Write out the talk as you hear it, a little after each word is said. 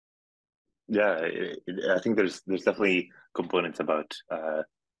Yeah, I think there's definitely components about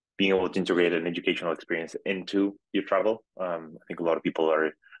being able to integrate an educational experience into your travel. I think a lot of people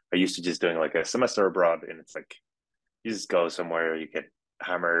are used to just doing like a semester abroad, and it's like you just go somewhere, you get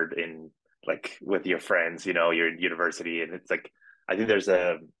hammered in like with your friends, you're in university, and it's like I think there's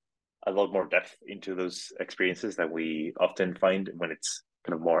a lot more depth into those experiences that we often find when it's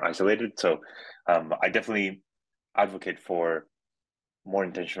kind of more isolated. So I definitely advocate for more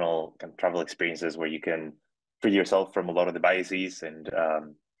intentional kind of travel experiences where you can free yourself from a lot of the biases and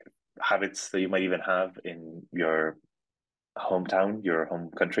habits that you might even have in your hometown, your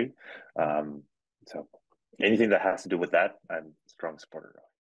home country. Um, so anything that has to do with that, I'm a strong supporter of.